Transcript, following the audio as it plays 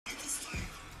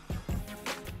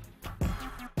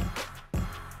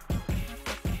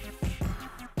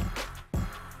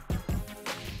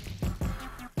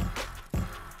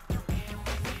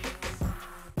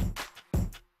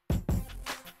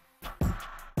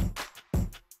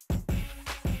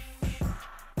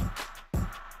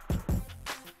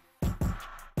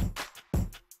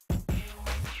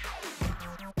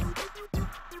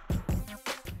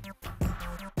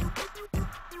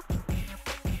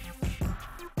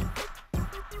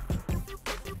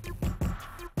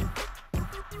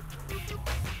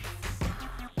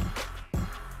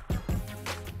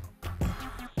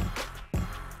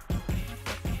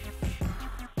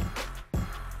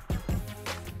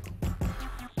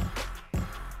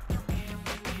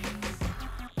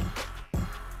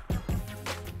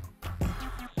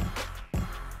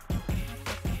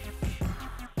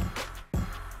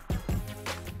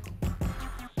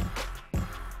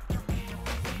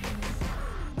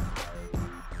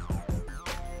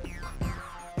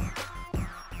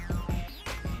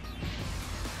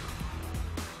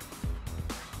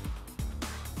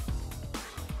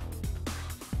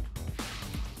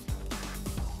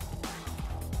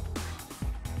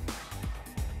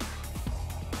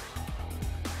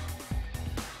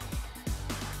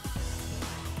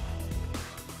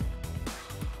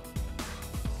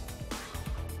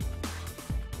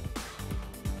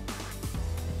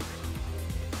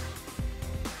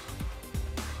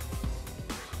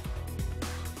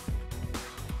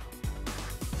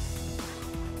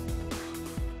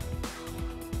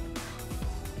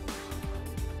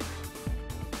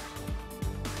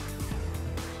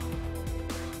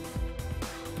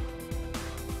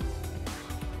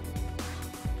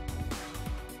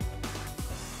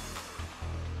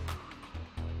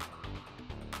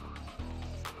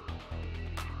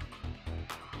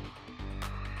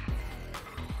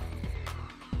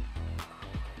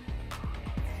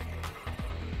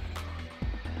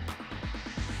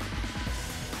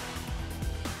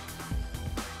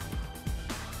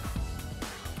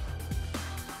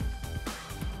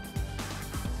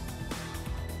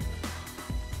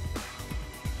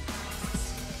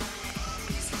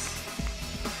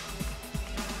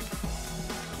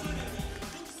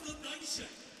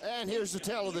And here's the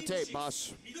tail of the tape,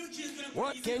 boss.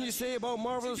 What can you say about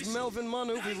marvelous Melvin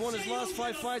Manhoef? He won his last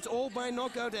 5 fights all by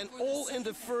knockout and all in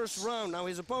the first round. Now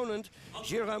his opponent,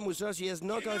 Gegard Mousasi, has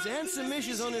knockouts and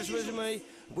submissions on his resume.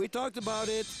 We talked about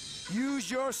it. Use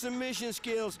your submission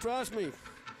skills, trust me.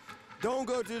 Don't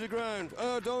go to the ground.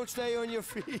 Oh, don't stay on your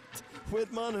feet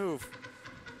with Manhoef.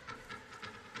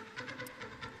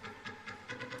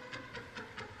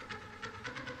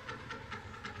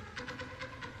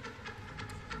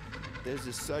 This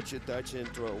is such a Dutch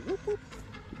intro. Whoop, whoop.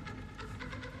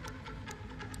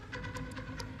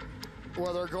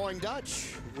 Well, they're going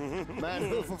Dutch.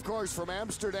 Manhoef, of course, from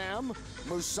Amsterdam.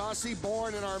 Mousasi,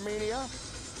 born in Armenia.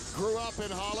 Grew up in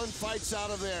Holland, fights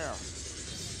out of there.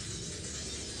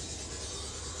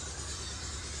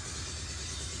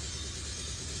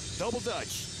 Double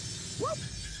Dutch. Whoop.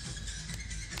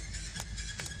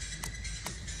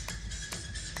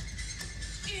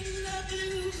 In the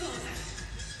blue corner,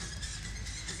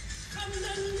 from the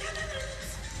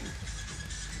Netherlands,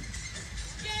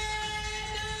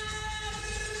 Gegard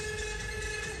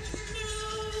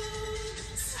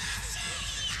Mousasi.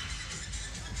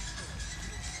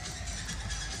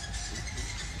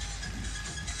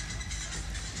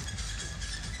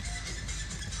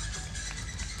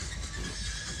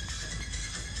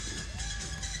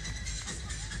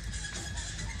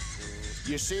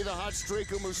 You see the hot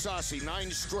streak of Mousasi,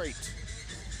 9 straight.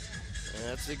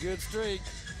 That's a good streak.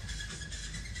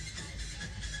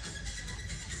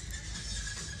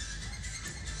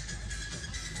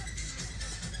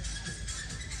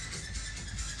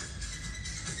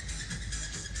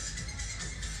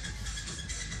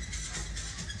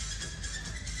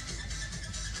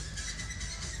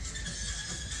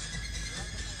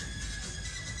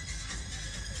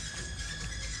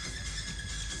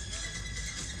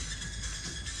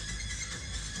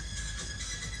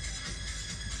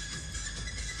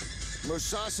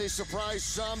 Mousasi surprised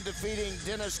some, defeating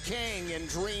Dennis King in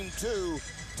Dream 2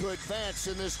 to advance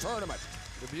in this tournament.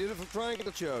 The beautiful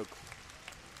triangle choke.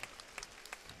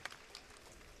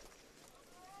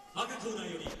 赤コーナ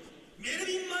ーよりメル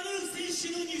ビン・マヌーフ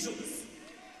選手の入場です。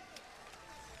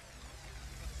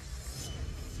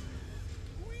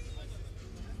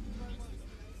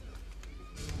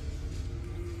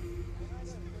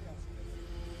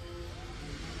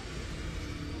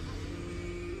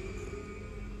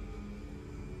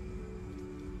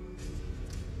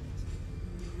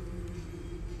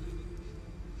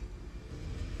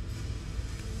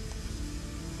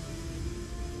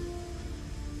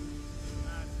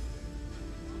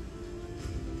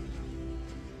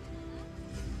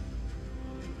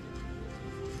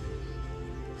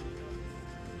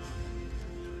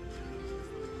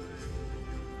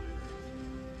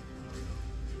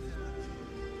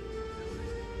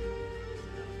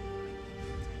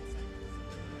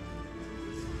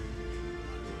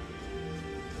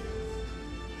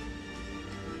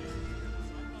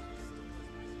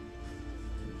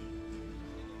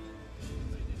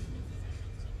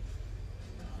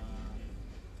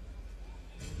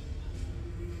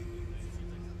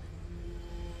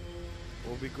It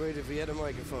would be great if we had a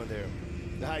microphone there.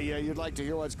 Yeah, you'd like to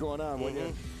hear what's going on, wouldn't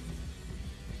you?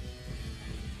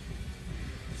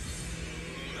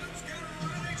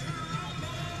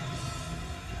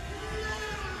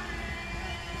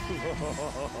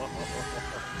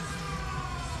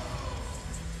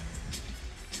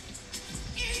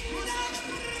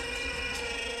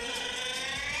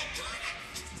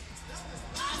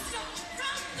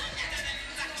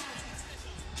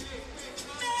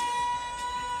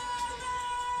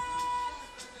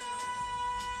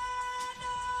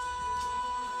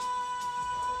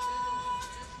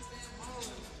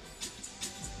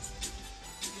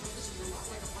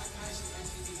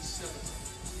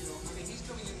 He's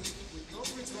coming in with no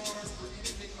regard for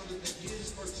anything other than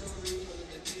his artillery, other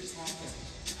than his offense.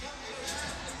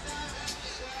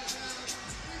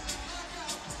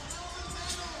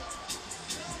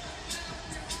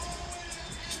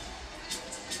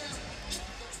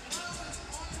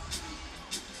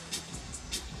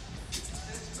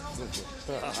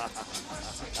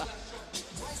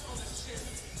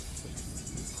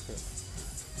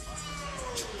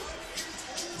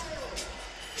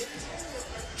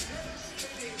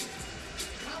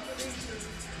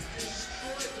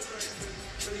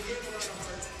 But he gave a lot of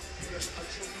heart and a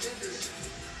tremendous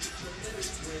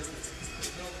win for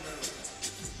Melvin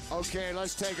Manhoef. Okay,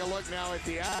 let's take a look now at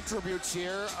the attributes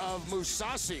here of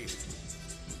Mousasi.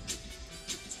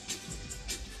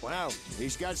 Wow,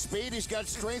 he's got speed, he's got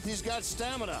strength, he's got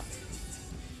stamina.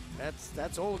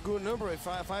 That's all a good number.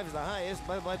 5 is the highest,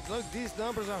 but look, these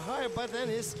numbers are higher, but then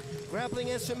his grappling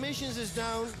and submissions is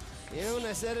down. You know, and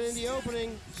I said it in the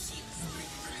opening.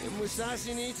 And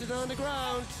Mousasi needs it on the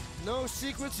ground. No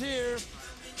secrets here.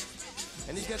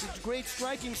 And he's got the great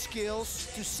striking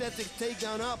skills to set the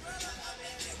takedown up.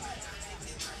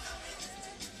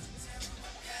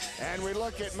 And we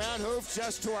look at Manhoef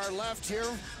just to our left here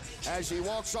as he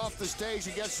walks off the stage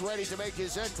and gets ready to make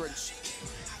his entrance.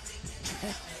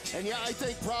 And yeah, I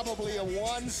think probably a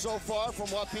 1 so far from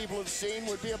what people have seen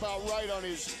would be about right on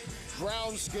his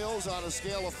ground skills on a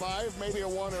scale of 5, maybe a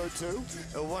 1 or a 2.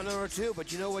 A 1 or a 2,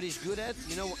 but you know what he's good at?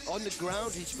 You know, on the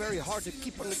ground, he's very hard to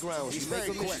keep on the ground. He's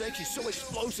making very quick. mistakes, he's so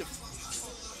explosive.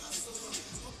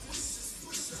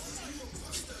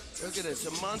 Look at this,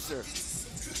 a monster.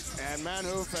 And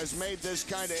Manhoef has made this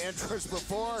kind of entrance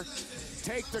before.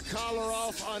 Take the collar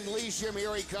off, unleash him,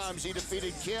 here he comes. He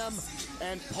defeated Kim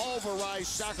and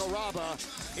pulverized Sakuraba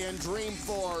in Dream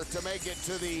 4 to make it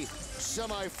to the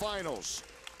semifinals.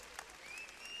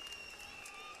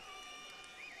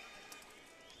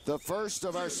 The first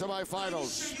of our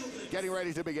semifinals getting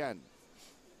ready to begin.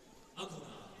 赤が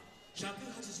186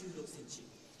センチ、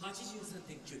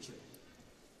83.9キロ。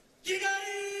ギガリ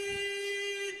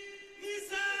ム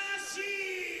サシ。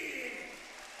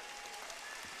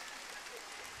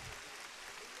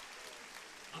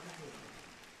赤コーナ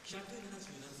ー177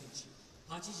センチ、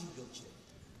84キロ。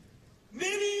メ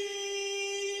ルビ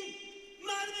ン・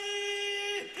マルネ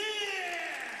ー。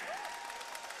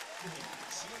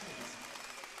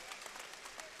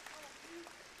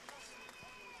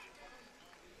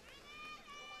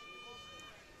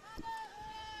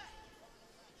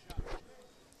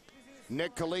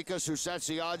Nick Kalikas, who sets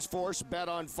the odds for us,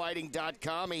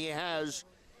 betonfighting.com. He has,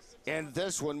 in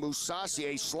this one,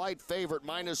 Mousasi, a slight favorite,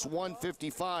 minus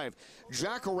 155.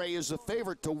 Jacare is the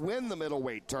favorite to win the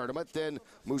middleweight tournament. Then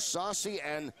Mousasi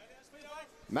and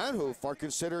Manhoef are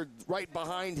considered right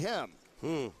behind him.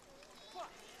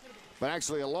 But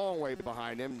actually a long way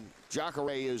behind him. Jacare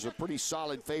is a pretty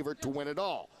solid favorite to win it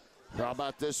all. How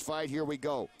about this fight? Here we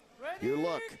go. You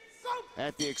look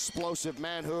at the explosive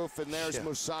Manhoef, and there's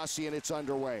Mousasi, and it's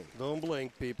underway. Don't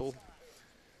blink, people.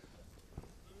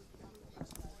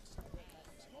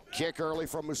 Kick early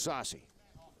from Mousasi.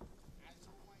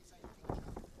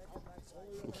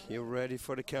 You're ready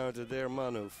for the counter there,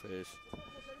 Manhoef is.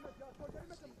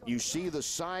 You see the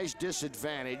size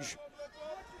disadvantage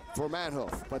for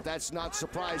Manhoef, but that's not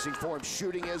surprising for him.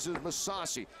 Shooting as is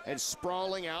Mousasi and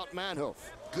sprawling out Manhoef.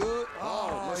 Good.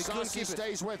 Oh, he couldn't Mousasi keep it.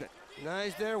 stays with it.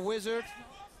 Nice there, Wizard.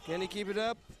 Can he keep it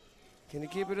up? Can he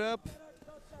keep it up?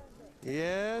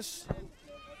 Yes.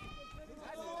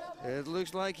 It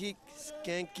looks like he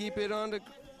can keep it on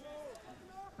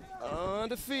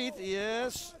the feet.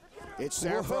 Yes. It's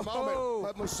there for a moment, Whoa.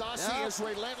 but Mousasi is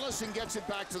relentless and gets it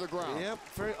back to the ground. Yep,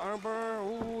 very armbar.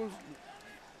 Ooh.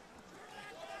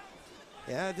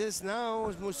 Yeah, this now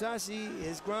is Mousasi.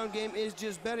 His ground game is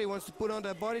just better. He wants to put on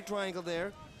that body triangle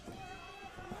there.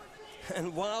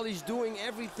 And while he's doing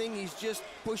everything, he's just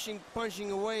pushing,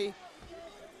 punching away.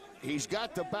 He's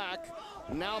got the back.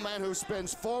 Now Manhoef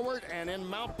spins forward, and in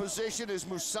mount position is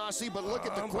Mousasi, but look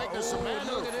at the quickness of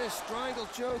Manhoef. Look at this triangle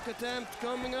choke attempt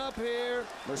coming up here.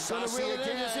 Mousasi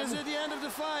again. This is at the end of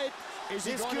the fight. Is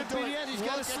he This going could to do be the it? end. He's Look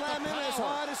got to at the slam him as power.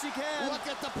 hard as he can. Look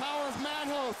at the power of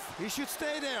Manhoef. He should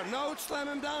stay there. No, slam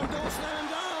him down. Don't slam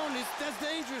him down. That's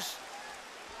dangerous.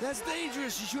 That's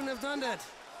dangerous. You shouldn't have done that.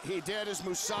 He did as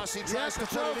Mousasi tries to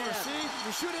It's put it over. in. See,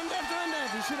 you shouldn't have done that.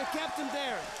 You should have kept him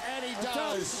there. And he I'm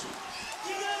telling you. does.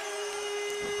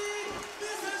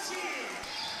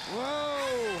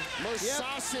 Whoa.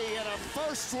 Mousasi in a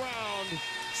first round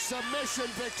submission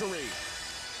victory.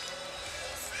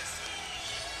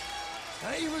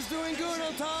 He was doing good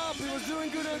on top. He was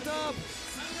doing good on top.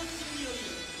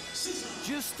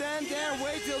 Just stand there,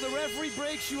 wait till the referee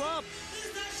breaks you up.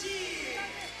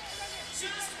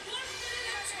 Just 1 minute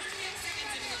and 28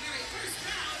 seconds into the very first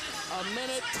round. A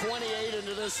minute 28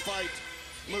 into this fight.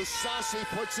 Mousasi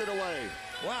puts it away.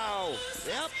 Wow.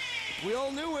 Yep. We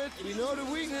all knew it. We know the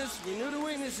weakness. We knew the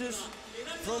weaknesses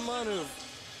from Manhoef.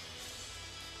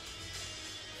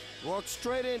 Walked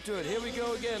straight into it. Here we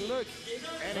go again. Look.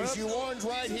 And as you warned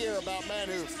right here about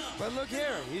Manhoef. But look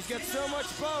here. He's got so much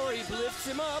power. He lifts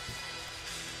him up.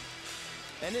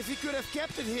 And if he could have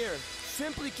kept it here,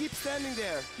 simply keep standing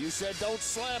there. You said don't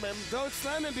slam him. Don't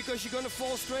slam him because you're going to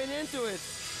fall straight into it.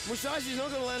 Mousasi's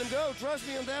not going to let him go. Trust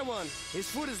me on that one. His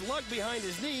foot is locked behind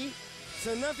his knee,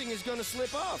 so nothing is going to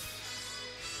slip off.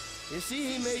 You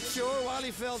see, he made sure while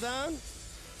he fell down.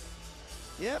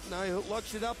 Yep, now he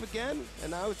locks it up again,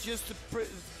 and now it's just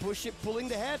pulling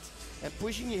the head and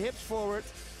pushing your hips forward.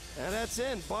 And that's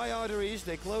it. Bi arteries,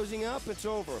 they're closing up. It's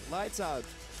over. Lights out.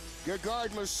 Gegard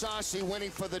Mousasi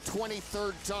winning for the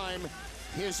 23rd time,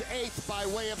 his 8th by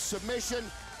way of submission.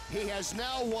 He has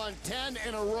now won 10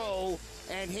 in a row,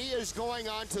 and he is going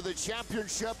on to the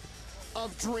championship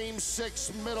of Dream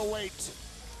 6 middleweight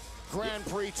Grand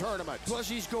Prix tournament. Plus,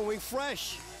 he's going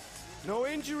fresh. No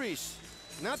injuries.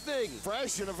 Nothing.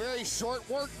 Fresh and a very short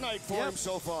work night for him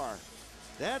so far.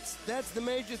 That's the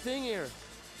major thing here.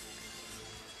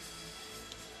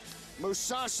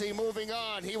 Mousasi moving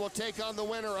on. He will take on the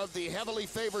winner of the heavily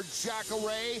favored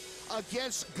Jacare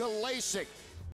against Galasic.